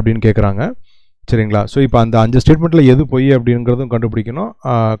டாலஸ்ட் யார் அப்படின்னு கேட்குறாங்க. சரிங்களா, ஸோ இப்போ அந்த 5 ஸ்டேட்மெண்ட்டில் எது பொய் அப்படிங்கிறதும் கண்டுபிடிக்கணும்.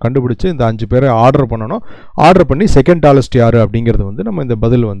 கண்டுபிடிச்சி இந்த 5 பேரை ஆர்டர் பண்ணணும். ஆர்டர் பண்ணி செகண்ட் டாலஸ்ட் யார் அப்படிங்கிறது வந்து நம்ம இந்த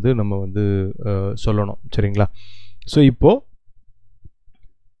பதில் வந்து நம்ம வந்து சொல்லணும். சரிங்களா, ஸோ இப்போது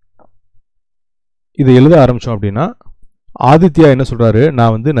இதை எழுத ஆரம்பித்தோம் அப்படின்னா, ஆதித்யா என்ன சொல்கிறாரு,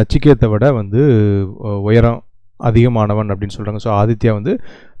 நான் வந்து நச்சிகேத்தை விட வந்து உயரம் அதிகமானவன் அப்படின்னு சொல்கிறாங்க. ஸோ ஆதித்யா வந்து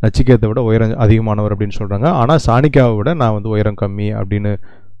நச்சிகேத்தை விட உயரம் அதிகமானவர் அப்படின்னு சொல்கிறாங்க. ஆனால் சாணிக்காவை விட நான் வந்து உயரம் கம்மி அப்படின்னு,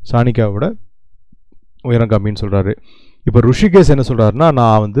 சாணிக்காவை விட உயரம் கம்மின்னு சொல்கிறாரு. இப்போ ருஷிகேஷ் என்ன சொல்கிறாருன்னா,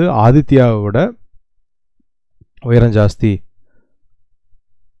 நான் வந்து ஆதித்யாவை விட உயரம் ஜாஸ்தி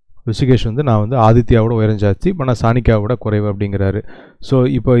ருஷிகேஷ் வந்து நான் வந்து ஆதித்யாவோட உயரம் ஜாஸ்தி, இப்போ நான் சானிகாவோட குறைவு அப்படிங்கிறாரு. ஸோ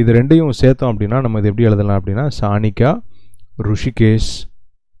இப்போ இது ரெண்டையும் சேர்த்தோம் அப்படின்னா நம்ம இது எப்படி எழுதலாம் அப்படின்னா சானிகா, ருஷிகேஷ்,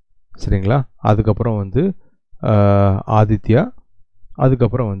 சரிங்களா, அதுக்கப்புறம் வந்து ஆதித்யா,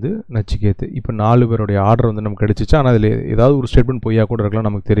 அதுக்கப்புறம் வந்து நச்சிகேத். இப்போ 4 பேருடைய ஆர்டர் வந்து நமக்கு கிடைச்சிச்சு. ஆனால் அதில் ஏதாவது ஒரு ஸ்டேட்மெண்ட் பொய்யா கூட இருக்கலாம்,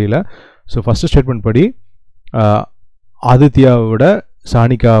 நமக்கு தெரியல. ஸோ ஃபஸ்ட்டு ஸ்டேட்மெண்ட் படி ஆதித்யாவோட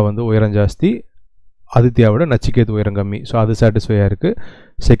சானிகா வந்து உயரம் ஜாஸ்தி, ஆதித்யாவோட நச்சிகேத் உயரம் கம்மி. ஸோ அது சாட்டிஸ்ஃபையாக இருக்குது.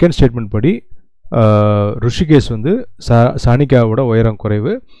 செகண்ட் ஸ்டேட்மெண்ட் படி ருஷிகேஷ் வந்து சானிகாவோட உயரம்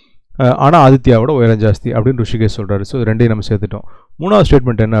குறைவு, ஆனால் ஆதித்யாவோட உயரம் ஜாஸ்தி அப்படின்னு ருஷிகேஷ் சொல்கிறாரு. ஸோ ரெண்டையும் நம்ம சேர்த்துட்டோம். மூணாவது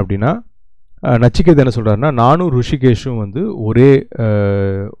ஸ்டேட்மெண்ட் என்ன அப்படின்னா நச்சிகேத் என்ன சொல்கிறாருன்னா நானும் ருஷிகேஷும் வந்து ஒரே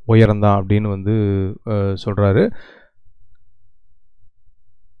உயரம்தான் அப்படின்னு வந்து சொல்கிறாரு.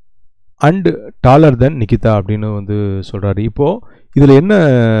 அண்ட் டாலர் தென் நிகிதா அப்படின்னு வந்து சொல்கிறாரு. இப்போது இதில் என்ன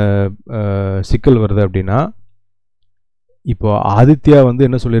சிக்கல் வருது அப்படின்னா, இப்போ ஆதித்யா வந்து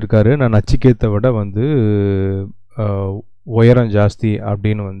என்ன சொல்லியிருக்காரு, நான் நச்சிகேத்தை விட வந்து உயரம் ஜாஸ்தி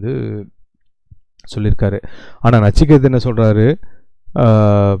அப்படின்னு வந்து சொல்லியிருக்காரு. ஆனால் நச்சிகேத் என்ன சொல்கிறாரு,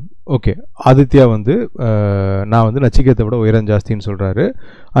 ஓகே ஆதித்யா வந்து நான் வந்து நச்சிகேத்தை விட உயரம் ஜாஸ்தின்னு சொல்கிறாரு.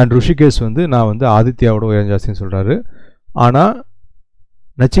 அண்ட் ருஷிகேஷ் வந்து நான் வந்து ஆதித்யாவோட உயரம் ஜாஸ்தின்னு சொல்கிறாரு. ஆனால்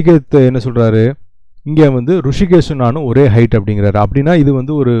நச்சிகேத் என்ன சொல்கிறாரு, இங்கே வந்து ருஷிகேஷும் நானும் ஒரே ஹைட் அப்படிங்கிறாரு. அப்படின்னா இது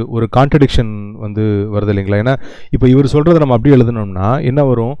வந்து ஒரு கான்ட்ரடிக்ஷன் வந்து வருது இல்லைங்களா? ஏன்னா இப்போ இவர் சொல்கிறத நம்ம அப்படியே எழுதணும்னா என்ன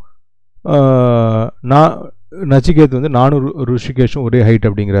வரும், நான் நச்சிகேத் வந்து நானும் ருஷிகேஷும் ஒரே ஹைட்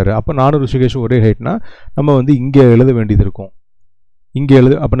அப்படிங்கிறாரு. அப்போ நானும் ருஷிகேஷும் ஒரே ஹைட்னா நம்ம வந்து இங்கே எழுத வேண்டியது இருக்கும், இங்கே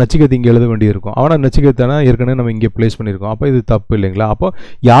அப்போ நச்சிகேத் இங்கே எழுத வேண்டியது இருக்கும். ஆனால் நச்சிகேத்தானா ஏற்கனவே நம்ம இங்கே ப்ளேஸ் பண்ணியிருக்கோம். அப்போ இது தப்பு இல்லைங்களா? அப்போ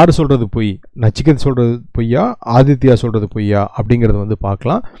யார் சொல்கிறது பொய், நச்சிகேத் சொல்கிறது பொய்யா, ஆதித்யா சொல்கிறது பொய்யா அப்படிங்கிறத வந்து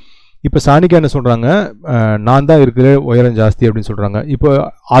பார்க்கலாம். இப்போ சானிகா என்ன சொல்கிறாங்க, நான் தான் இருக்கிற உயரம் ஜாஸ்தி அப்படின்னு சொல்கிறாங்க. இப்போ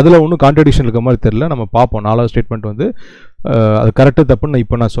அதில் ஒன்றும் கான்ட்ரடிக்ஷன் இருக்க மாதிரி தெரியல, நம்ம பார்ப்போம். 4வது ஸ்டேட்மெண்ட் வந்து அது கரெக்டாக தப்புன்னு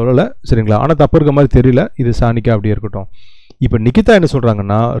இப்போ நான் சொல்லலை, சரிங்களா? ஆனால் தப்பு இருக்க மாதிரி தெரியல, இது சானிகா அப்படி இருக்கட்டும். இப்போ நிகிதா என்ன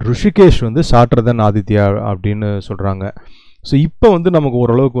சொல்கிறாங்கன்னா ருஷிகேஷ் வந்து ஷார்ட்டர் தென் ஆதித்யா அப்படின்னு சொல்கிறாங்க. ஸோ இப்போ வந்து நமக்கு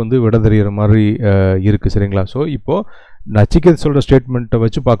ஓரளவுக்கு வந்து விட தெரிகிற மாதிரி இருக்குது, சரிங்களா? ஸோ இப்போது நச்சிகேத் சொல்கிற ஸ்டேட்மெண்ட்டை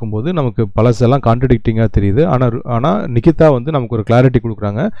வச்சு பார்க்கும்போது நமக்கு பழசெல்லாம் கான்ட்ரடிக்டிங்காக தெரியுது. ஆனால் நிகிதா வந்து நமக்கு ஒரு கிளாரிட்டி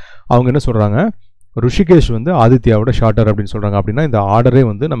கொடுக்குறாங்க. அவங்க என்ன சொல்கிறாங்க, ருஷிகேஷ் வந்து ஆதித்யாவோட ஷார்ட்டர் அப்படின்னு சொல்கிறாங்க. அப்படின்னா இந்த ஆர்டரே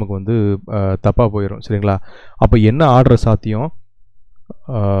வந்து நமக்கு வந்து தப்பாக போயிடும், சரிங்களா? அப்போ என்ன ஆர்டர் சாத்தியம்,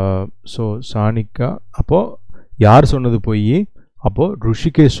 ஸோ சானிகா, அப்போது யார் சொன்னது பொய், அப்போது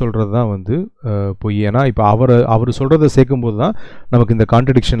ருஷிகேஷ் சொல்கிறது தான் வந்து பொய். ஏன்னா இப்போ அவர் சொல்கிறத சேர்க்கும்போது தான் நமக்கு இந்த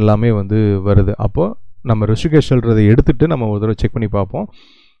கான்ட்ரடிக்ஷன் எல்லாமே வந்து வருது. அப்போது நம்ம ருஷிகேஷ் சொல்கிறதை எடுத்துகிட்டு நம்ம ஒரு தடவை செக் பண்ணி பார்ப்போம்.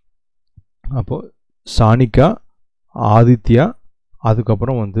 அப்போது சானிகா, ஆதித்யா,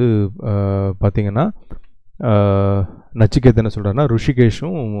 அதுக்கப்புறம் வந்து பார்த்திங்கன்னா நச்சிகேத் என்ன சொல்கிறாருன்னா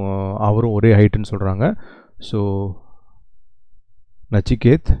ருஷிகேஷும் அவரும் ஒரே ஹைட்டுன்னு சொல்கிறாங்க. ஸோ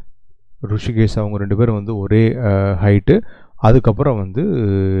நச்சிகேத், ருஷிகேஷ் அவங்க 2 பேரும் வந்து ஒரே ஹைட்டு, அதுக்கப்புறம் வந்து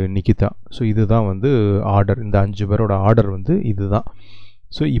நிகிதா. ஸோ இதுதான் வந்து ஆர்டர், இந்த 5 பேரோட ஆர்டர் வந்து இதுதான்.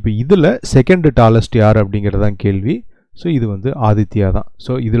 ஸோ இப்போ இதில் செகண்ட் டாலஸ்ட் யார் அப்படிங்கிறது தான் கேள்வி. ஸோ இது வந்து ஆதித்யா தான்.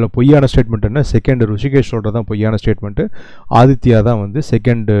 ஸோ இதில் பொய்யான ஸ்டேட்மெண்ட் என்ன, செகண்ட் ருஷிகேஷ் சொல்கிறது தான் பொய்யான ஸ்டேட்மெண்ட்டு, ஆதித்யா தான் வந்து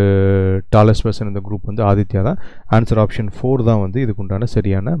செகண்ட் டாலஸ்ட் பர்சன் இந்த குரூப் வந்து ஆதித்யா தான். ஆன்சர் ஆப்ஷன் 4 தான் வந்து இதுக்கு உண்டான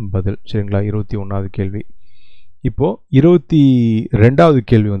சரியான பதில், சரிங்களா? 21வது கேள்வி. இப்போது 22வது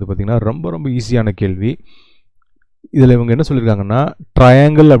கேள்வி வந்து பார்த்திங்கன்னா ரொம்ப ரொம்ப ஈஸியான கேள்வி. இதில் இவங்க என்ன சொல்லியிருக்காங்கன்னா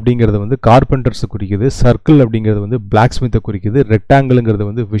ட்ரையாங்கிள் அப்படிங்கிறது வந்து கார்பெண்டர்ஸை குறிக்குது, சர்க்கிள் அப்படிங்கிறது வந்து பிளாக் ஸ்மித்தை குறிக்குது, ரெக்டாங்கிளுங்கிறது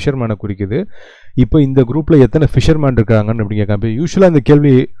வந்து ஃபிஷர்மேனை குறிக்குது. இப்போ இந்த குரூப்பில் எத்தனை ஃபிஷர்மேன் இருக்காங்கன்னு அப்படி கேட்காம யூஸ்வலாக இந்த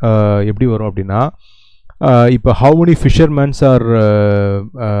கேள்வி எப்படி வரும் அப்படின்னா, இப்போ how many fishermen's R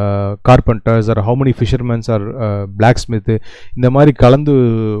carpenters R how many fishermen's or black Smith, இந்த மாதிரி கலந்து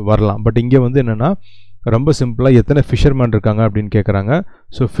வரலாம். பட் இங்கே வந்து என்னென்னா ரொம்ப சிம்பிளாக எத்தனை ஃபிஷர்மேன் இருக்காங்க அப்படின்னு கேட்குறாங்க.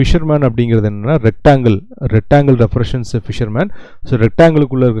 ஸோ ஃபிஷர்மேன் அப்படிங்கிறது என்னென்னா ரெக்டாங்கிள் ரெப்ரசன்ஸ் ஃபிஷர்மேன். ஸோ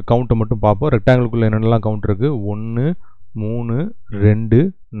ரெக்டாங்கிளுக்குள்ளே இருக்க கவுண்ட்டை மட்டும் பார்ப்போம். ரெக்டாங்கிளுக்குள்ளே என்னென்னலாம் கவுண்ட் இருக்குது, 1 3 2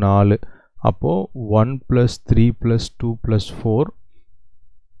 4. அப்போது 1 + 3 + 2 + 4.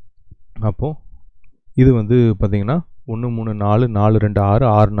 அப்போது இது வந்து பார்த்திங்கன்னா 1 3 4 4 2 6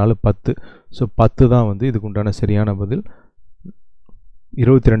 6 4 10. ஸோ 10 தான் வந்து இதுக்கு உண்டான சரியான பதில்.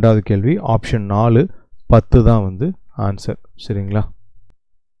 22வது கேள்வி ஆப்ஷன் 4 10 தான் வந்து ஆன்சர், சரிங்களா?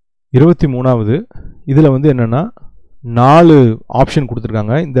 23வது இதில் வந்து என்னென்னா 4 ஆப்ஷன்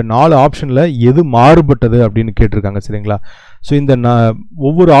கொடுத்துருக்காங்க. இந்த 4 ஆப்ஷனில் எது மாறுபட்டது அப்படின்னு கேட்டிருக்காங்க, சரிங்களா? ஸோ இந்த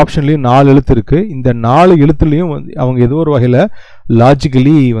ஒவ்வொரு ஆப்ஷன்லேயும் 4 எழுத்து இருக்குது. இந்த 4 எழுத்துலேயும் வந்து அவங்க ஏதோ ஒரு வகையில்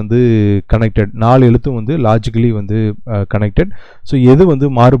லாஜிக்கலி வந்து கனெக்டட், 4 எழுத்தும் வந்து லாஜிக்கலி வந்து கனெக்டட். ஸோ எது வந்து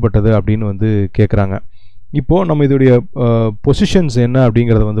மாறுபட்டது அப்படின்னு வந்து கேட்குறாங்க. இப்போது நம்ம இதோடைய பொசிஷன்ஸ் என்ன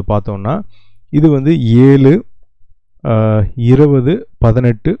அப்படிங்கிறத வந்து பார்த்தோம்னா இது வந்து 7 20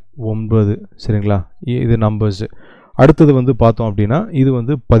 18 9 சரிங்களா, இது நம்பர்ஸ். அடுத்தது வந்து பார்த்தோம் அப்படின்னா இது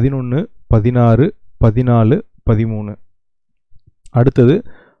வந்து 11 16 14 13. அடுத்தது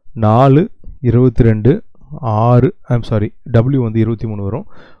 4 22 6 W வந்து 23 வரும்,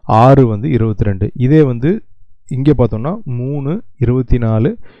 6 வந்து 22. இதே வந்து இங்கே பார்த்தோம்னா 3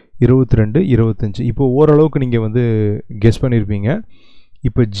 24 22 25. இப்போ ஓரளவுக்கு நீங்கள் வந்து கெஸ் பண்ணியிருப்பீங்க.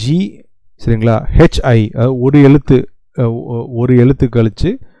 இப்போ G சரிங்களா, HI ஒரு எழுத்து கழிச்சு,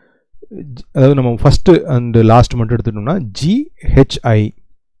 அதாவது நம்ம ஃபஸ்ட்டு அண்ட் லாஸ்ட் மட்டும் எடுத்துட்டோம்னா GHI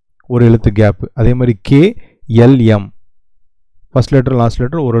ஒரு எழுத்து கேப்பு. அதே மாதிரி KLM first letter last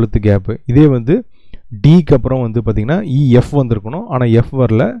letter ஒரு எழுத்து கேப்பு. இதே வந்து டிக்கு அப்புறம் வந்து பார்த்திங்கன்னா EF வந்திருக்கணும், ஆனால் F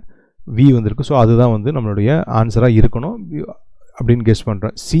வரல, V வந்திருக்கு. ஸோ அதுதான் வந்து நம்மளுடைய ஆன்சராக இருக்கணும் அப்படின்னு கெஸ்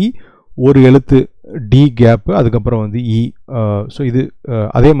பண்ணுறேன். C ஒரு எழுத்து D கேப்பு, அதுக்கப்புறம் வந்து E. ஸோ இது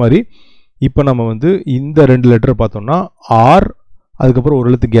அதே மாதிரி இப்போ நம்ம வந்து இந்த 2 லெட்டர் பார்த்தோம்னா R, அதுக்கப்புறம் ஒரு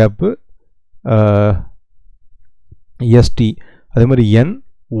எழுத்து கேப்பு ST, அதே மாதிரி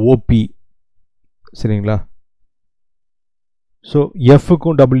NOP சரிங்களா. ஸோ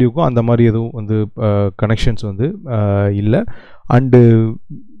எஃப்க்கும் டபிள்யூக்கும் அந்த மாதிரி எதுவும் வந்து கனெக்ஷன்ஸ் வந்து இல்லை. அண்டு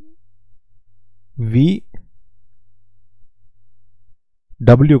வி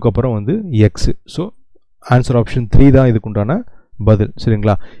டபிள்யூக்கு அப்புறம் வந்து எக்ஸு. ஸோ ஆன்சர் ஆப்ஷன் 3 தான் இதுக்குண்டான பதில்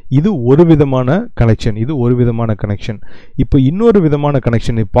சரிங்களா. இது ஒரு விதமான கனெக்ஷன், இது ஒரு விதமான கனெக்ஷன். இப்போ இன்னொரு விதமான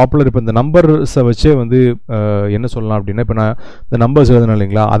கனெக்ஷன் பாப்புலர். இப்போ இந்த நம்பர்ஸை வச்சே வந்து என்ன சொல்லலாம் அப்படின்னா, இப்போ நான் இந்த நம்பர்ஸ் எழுதுனேன்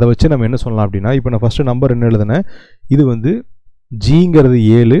இல்லைங்களா, அதை வச்சு நம்ம என்ன சொல்லலாம் அப்படின்னா, இப்போ நான் ஃபஸ்ட்டு நம்பர் என்ன எழுதுனேன், இது வந்து ஜிங்கிறது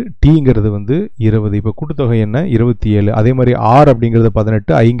 7, டிங்கிறது வந்து 20. இப்போ கூட்டுத்தொகை என்ன 27. அதே மாதிரி ஆர் அப்படிங்கிறது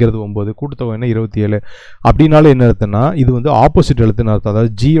 18, ஐங்கிறது 9, கூட்டுத்தொகை என்ன 27. அப்படின்னாலும் என்ன அர்த்தம்னா இது வந்து ஆப்போசிட் எழுத்துன்னு அர்த்தம்.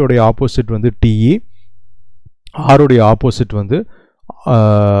 அதாவது ஜியோடைய ஆப்போசிட் வந்து டிஇ, ஆருடைய ஆப்போசிட் வந்து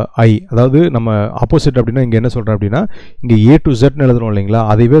ஐ. அதாவது நம்ம ஆப்போசிட் அப்படின்னா இங்கே என்ன சொல்கிறேன் அப்படின்னா, இங்கே ஏ டு ஜெட்னு எழுதுறோம் இல்லைங்களா,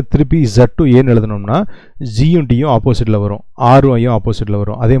 அதைவே திருப்பி ஜெட் டு ஏன்னு எழுதணும்னா ஜியும் டியும் ஆப்போசிட்டில் வரும், ஆரும் ஐயும் ஆப்போசிட்டில்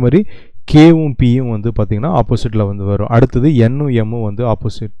வரும். அதே மாதிரி கேவும் பியும் வந்து பார்த்திங்கன்னா ஆப்போசிட்டில் வந்து வரும். அடுத்தது என்னும் எம்மும் வந்து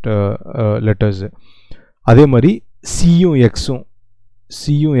ஆப்போசிட் லெட்டர்ஸு. அதே மாதிரி சியும்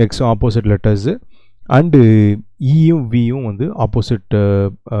எக்ஸும் ஆப்போசிட் லெட்டர்ஸு. அண்டு இயும் வியும் வந்து ஆப்போசிட்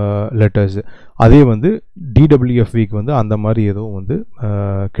லெட்டர்ஸு. அதே வந்து டிடபிள்யூஎஃப்விக்கு வந்து அந்த மாதிரி எதுவும் வந்து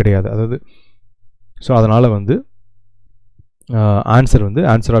கிடையாது. அதாவது ஸோ அதனால் வந்து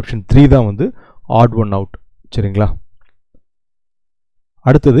ஆன்சர் ஆப்ஷன் 3 தான் வந்து ஆட் ஒன் அவுட் சரிங்களா.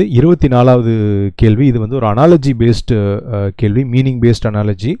 அடுத்தது 24வது கேள்வி. இது வந்து ஒரு அனாலஜி பேஸ்டு கேள்வி, meaning paste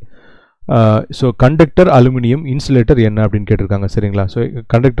analogy. So conductor, aluminium, insulator என்ன அப்படின்னு கேட்டிருக்காங்க சரிங்களா. ஸோ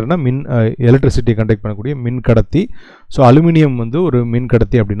கண்டக்டர்னா எலக்ட்ரிசிட்டியை கண்டக்ட் பண்ணக்கூடிய மின் கடத்தி. ஸோ அலுமினியம் வந்து ஒரு மின்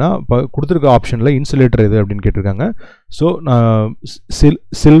கடத்தி அப்படின்னா, இப்போ கொடுத்துருக்க ஆப்ஷனில் இன்சுலேட்டர் எது அப்படின்னு கேட்டிருக்காங்க. ஸோ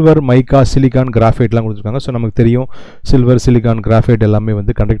சில்வர், மைக்கா, சிலிக்கான், கிராஃபைட்லாம் கொடுத்துருக்காங்க. ஸோ நமக்கு தெரியும் சில்வர், சிலிக்கான், கிராஃபைட் எல்லாமே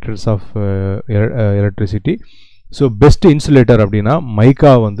வந்து conductors of electricity. So best insulator அப்படின்னா மைக்கா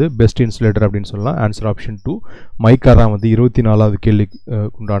வந்து பெஸ்ட் இன்சுலேட்டர் அப்படின்னு சொல்லலாம். ஆன்சர் ஆப்ஷன் 2 மைக்கா தான் வந்து 24வது கேள்விக்கு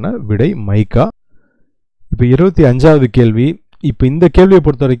உண்டான விடை மைக்கா. இப்போ 25வது கேள்வி. இப்போ இந்த கேள்வியை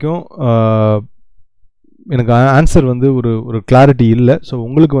பொறுத்த வரைக்கும் எனக்கு ஆன்சர் வந்து ஒரு கிளாரிட்டி இல்லை. ஸோ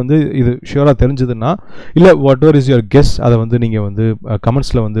உங்களுக்கு வந்து இது ஷியூராக தெரிஞ்சதுன்னா, இல்லை what ever is your guess, அதை வந்து நீங்கள் வந்து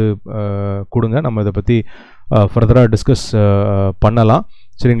கமெண்ட்ஸில் வந்து கொடுங்க. நம்ம இதை பற்றி ஃபர்தராக டிஸ்கஸ் பண்ணலாம்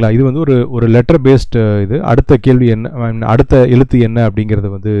சரிங்களா. இது வந்து ஒரு லெட்டர் பேஸ்டு இது. அடுத்த கேள்வி என்ன, அடுத்த எழுத்து என்ன அப்படிங்கிறது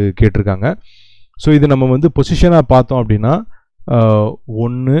வந்து கேட்டிருக்காங்க. ஸோ இது நம்ம வந்து பொசிஷனாக பார்த்தோம் அப்படின்னா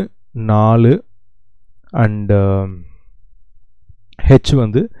 1 4 அண்டு ஹெச்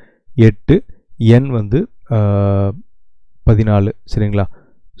வந்து 8, என் வந்து 14 சரிங்களா.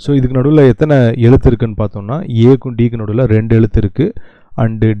 ஸோ இதுக்கு நடுவில் எத்தனை எழுத்து இருக்குதுன்னு பார்த்தோம்னா, ஏக்கும் டிக்கு நடுவில் 2 எழுத்து இருக்குது.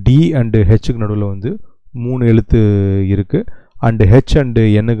 அண்டு டி அண்டு ஹெச்சுக்கு நடுவில் வந்து 3 எழுத்து இருக்குது. அண்டு ஹெச் அண்டு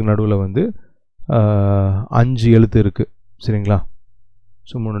எண்ணுக்கு நடுவில் வந்து 5 எழுத்து இருக்குது சரிங்களா.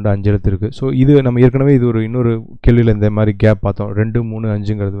 ஸோ 3 2 5 எழுத்து இருக்குது. ஸோ இது நம்ம ஏற்கனவே இது இன்னொரு கேள்வியில் இந்த மாதிரி கேப் பார்த்தோம். 2 3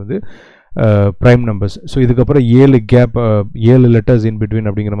 5ங்கிறது வந்து ப்ரைம் நம்பர்ஸ். ஸோ இதுக்கப்புறம் 7 லெட்டர்ஸ் இன் பிட்வீன்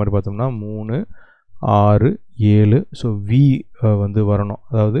அப்படிங்கிற மாதிரி பார்த்தோம்னா 3 6 7. ஸோ வி வந்து வரணும்.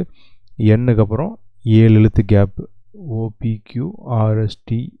 அதாவது எண்ணுக்கு அப்புறம் 7 எழுத்து கேப்பு, OPQRSTU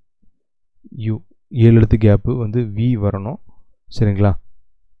 7 எழுத்து கேப்பு வந்து வி வரணும் சரிங்களா.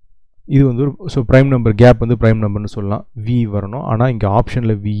 இது வந்து ஸோ ப்ரைம் நம்பர் கேப் வந்து ப்ரைம் நம்பர்னு சொல்லலாம். வி வரணும். ஆனால் இங்கே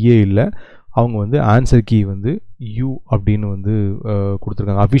ஆப்ஷனில் விஏ இல்லை. அவங்க வந்து ஆன்சர் கீ வந்து யூ அப்படின்னு வந்து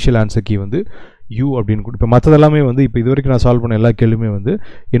கொடுத்துருக்காங்க. அஃபிஷியல் ஆன்சர் கீ வந்து யூ அப்படின்னு இப்போ மற்றதெல்லாமே வந்து இப்போ இது வரைக்கும் நான் சால்வ் பண்ண எல்லா கேள்வியுமே வந்து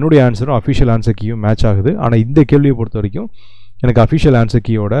என்னுடைய ஆன்சரும் அஃபிஷியல் ஆன்சர் கீயும் மேட்ச் ஆகுது. ஆனால் இந்த கேள்வியை பொறுத்த வரைக்கும் எனக்கு அஃபிஷியல் ஆன்சர்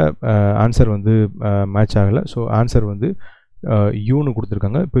கீயோட ஆன்சர் வந்து மேட்ச் ஆகலை. ஸோ ஆன்சர் வந்து யூன்னு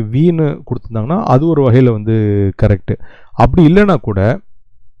கொடுத்துருக்காங்க. இப்போ வின்னு கொடுத்துருந்தாங்கன்னா அது ஒரு வகையில் வந்து கரெக்டு. அப்படி இல்லைன்னா கூட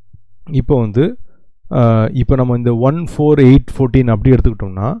இப்போ வந்து இப்போ நம்ம இந்த 1 4 8 14 அப்படி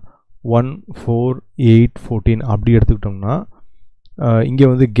எடுத்துக்கிட்டோம்னா 1 4 8 14 அப்படி எடுத்துக்கிட்டோம்னா இங்கே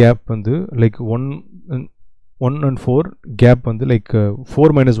வந்து கேப் வந்து லைக் 1 and 4 கேப் வந்து லைக் 4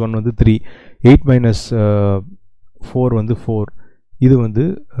 - 1 வந்து 3, 8 - 4 வந்து 4, இது வந்து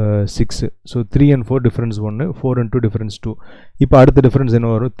 6. So 3 and 4 difference 1, 4 and 2 difference 2. இப்போ அடுத்த டிஃப்ரென்ஸ்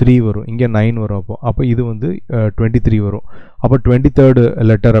என்ன வரும்? 3 வரும். இங்கே 9 வரும். அப்போ இது வந்து 23 வரும். அப்போ 23rd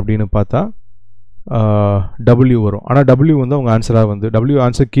லெட்டர் அப்படின்னு பார்த்தா W வரும். ஆனால் W வந்து அவங்க ஆன்சராக வந்து W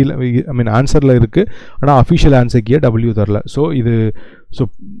ஆன்சர் கீழே ஆன்சரில் இருக்குது, ஆனால் அஃபிஷியல் ஆன்சர் கீழே W தரல. ஸோ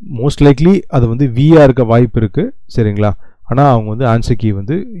மோஸ்ட் லைக்லி அது வந்து விஆ இருக்க வாய்ப்பு இருக்குது, சரிங்களா? ஆனால் அவங்க வந்து ஆன்சர் கீ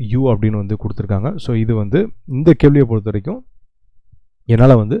வந்து U அப்படின்னு வந்து கொடுத்துருக்காங்க. ஸோ இது வந்து இந்த கேள்வியை பொறுத்த வரைக்கும்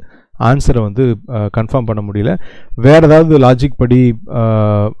என்னால் வந்து ஆன்சரை வந்து கன்ஃபார்ம் பண்ண முடியல. வேறு ஏதாவது லாஜிக் படி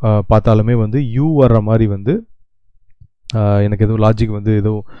பார்த்தாலுமே வந்து U வர்ற மாதிரி வந்து எனக்கு எதுவும் லாஜிக் வந்து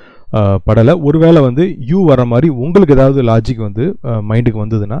எதுவும் படலை. ஒருவேளை வந்து யூ வர மாதிரி உங்களுக்கு ஏதாவது லாஜிக் வந்து மைண்டுக்கு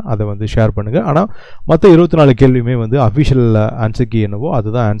வந்ததுன்னா அதை வந்து ஷேர் பண்ணுங்கள். ஆனால் மற்ற 24 கேள்வியுமே வந்து அஃபிஷியல் ஆன்சர் கீ என்னவோ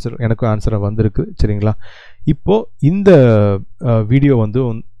அதுதான் ஆன்சர், எனக்கும் ஆன்சராக வந்திருக்கு, சரிங்களா? இப்போது இந்த வீடியோ வந்து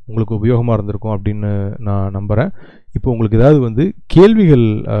உங்களுக்கு உபயோகமாக இருந்திருக்கும் அப்படின்னு நான் நம்புகிறேன். இப்போ உங்களுக்கு ஏதாவது வந்து கேள்விகள்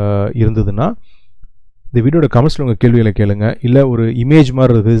இருந்ததுன்னா இந்த வீடியோட கமெண்ட்ஸில் உங்கள் கேள்விகளை கேளுங்க. இல்லை ஒரு இமேஜ்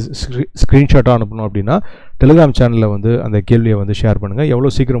மாதிரி இருக்குது, ஸ்க்ரீன்ஷாட்டாக அனுப்பணும் அப்படின்னா டெலிகிராம் சேனலில் வந்து அந்த கேள்வியை வந்து ஷேர் பண்ணுங்கள்.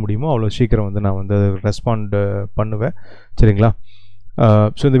 எவ்வளோ சீக்கிரம் முடியுமோ அவ்வளோ சீக்கிரம் வந்து நான் வந்து ரெஸ்பாண்ட் பண்ணுவேன், சரிங்களா?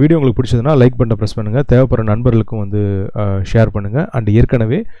 ஸோ இந்த வீடியோ உங்களுக்கு பிடிச்சதுன்னா லைக் பட்டனை ப்ரெஸ் பண்ணுங்கள். தேவைப்படுற நண்பர்களுக்கும் வந்து ஷேர் பண்ணுங்கள். அண்ட்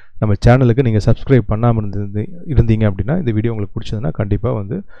ஏற்கனவே நம்ம சேனலுக்கு நீங்கள் சப்ஸ்கிரைப் பண்ணாமல் இருந்தீங்க அப்படின்னா இந்த வீடியோ உங்களுக்கு பிடிச்சதுன்னா கண்டிப்பாக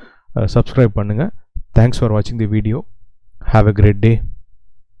வந்து சப்ஸ்கிரைப் பண்ணுங்கள். தேங்க்ஸ் ஃபார் வாட்சிங் the video. Have a great day.